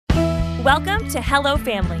Welcome to Hello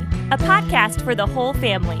Family, a podcast for the whole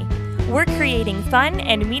family. We're creating fun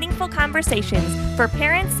and meaningful conversations for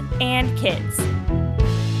parents and kids.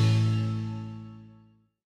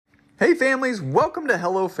 Hey families, welcome to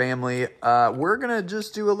Hello Family. We're going to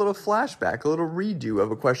just do a little flashback, a little redo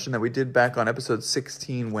of a question that we did back on episode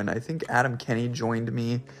 16 when I think Adam Kenny joined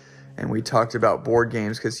me and we talked about board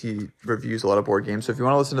games because he reviews a lot of board games. So if you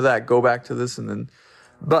want to listen to that, go back to this and then...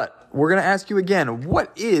 But we're going to ask you again,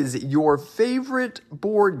 what is your favorite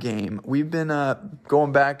board game? We've been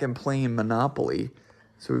going back and playing Monopoly.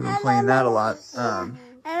 So we've been playing that a lot.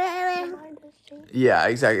 Yeah,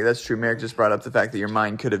 exactly. That's true. Merrick just brought up the fact that your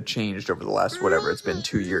mind could have changed over the last, whatever, it's been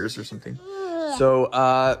 2 years or something. So,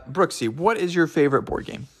 Brooksy, what is your favorite board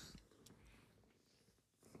game?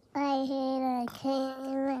 Lightning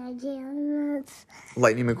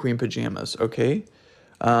McQueen Pajamas, okay.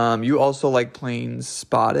 You also like playing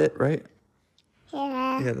Spot It, right?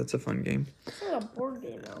 Yeah, that's a fun game. It's not a board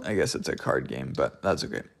game, though. I guess it's a card game, but that's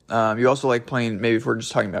okay. You also like playing, maybe if we're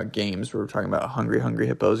just talking about games, we're talking about Hungry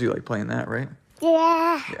Hippos. You like playing that, right?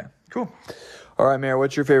 Yeah. Yeah, cool. All right, Mary,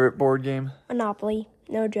 what's your favorite board game? Monopoly.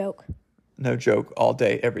 No joke. No joke. All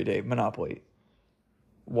day, every day. Monopoly.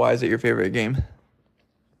 Why is it your favorite game?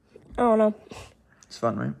 I don't know. It's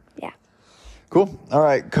fun, right? Yeah. Cool. All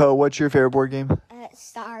right, Co, what's your favorite board game?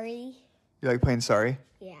 Sorry. You like playing Sorry?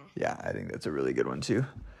 Yeah. Yeah, I think that's a really good one, too.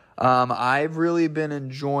 I've really been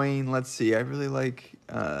enjoying, let's see, I really like,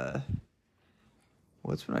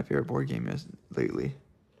 what's my favorite board game is lately?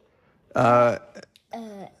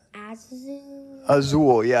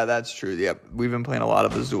 Azul, yeah, that's true. Yep, we've been playing a lot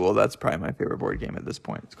of Azul. That's probably my favorite board game at this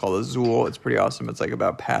point. It's called Azul. It's pretty awesome. It's like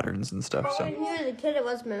about patterns and stuff. So When you were a kid, it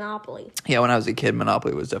was Monopoly. yeah, when I was a kid,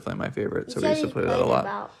 Monopoly was definitely my favorite. So we used to play that a lot.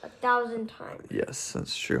 About 1,000 times. Yes,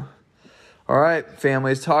 that's true. All right,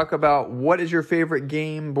 families, talk about what is your favorite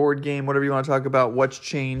game, board game, whatever you want to talk about, what's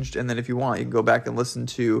changed, and then if you want, you can go back and listen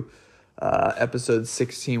to episode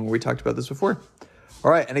 16 where we talked about this before. All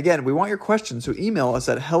right, and again, we want your questions, so email us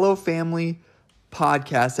at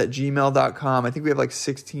hellofamilypodcast@gmail.com. I think we have like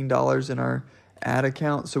 $16 in our ad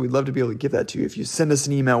account, so we'd love to be able to give that to you. If you send us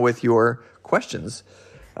an email with your questions,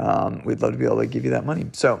 we'd love to be able to give you that money.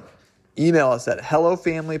 So email us at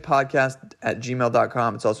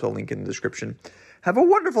hellofamilypodcast@gmail.com. It's also a link in the description. Have a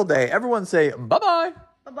wonderful day. Everyone say bye-bye.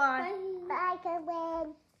 Bye-bye. Bye,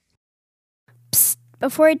 Gwen.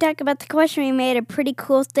 Before we talk about the question, we made a pretty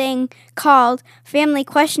cool thing called Family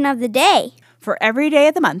Question of the Day. For every day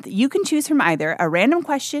of the month, you can choose from either a random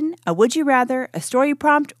question, a would you rather, a story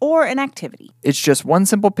prompt, or an activity. It's just one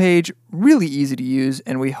simple page, really easy to use,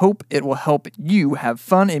 and we hope it will help you have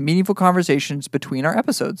fun and meaningful conversations between our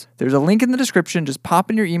episodes. There's a link in the description. Just pop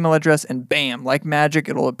in your email address and bam, like magic,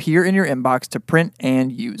 it'll appear in your inbox to print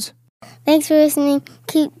and use. Thanks for listening.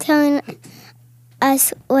 Keep telling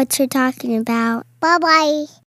us what you're talking about. Bye-bye.